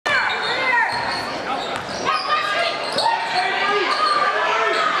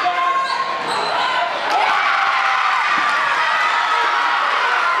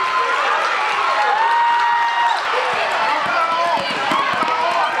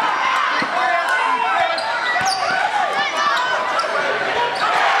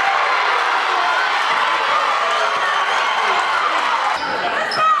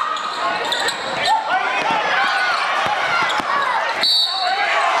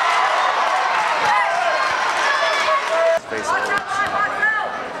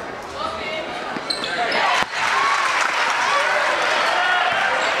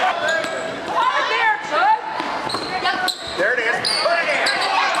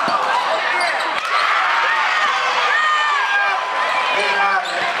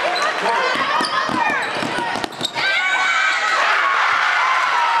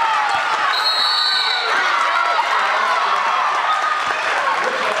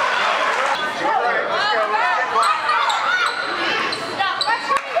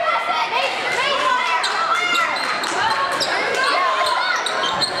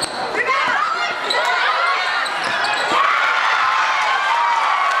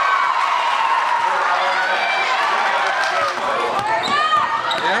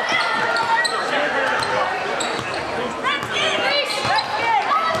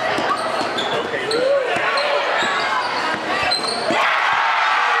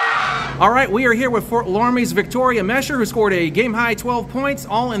All right, we are here with Fort Loramie's Victoria Mescher, who scored a game-high 12 points,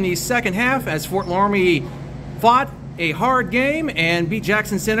 all in the second half, as Fort Loramie fought a hard game and beat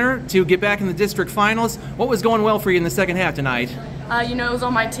Jackson Center to get back in the district finals. What was going well for you in the second half tonight? It was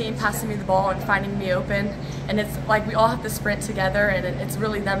on my team passing me the ball and finding me open, and it's like we all have to sprint together, and it's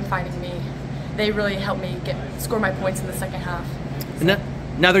really them finding me. They really helped me score my points in the second half. So.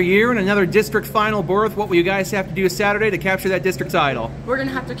 Another year and another district final berth. What will you guys have to do Saturday to capture that district title? We're going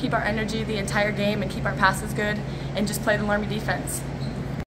to have to keep our energy the entire game and keep our passes good and just play the Loramie defense.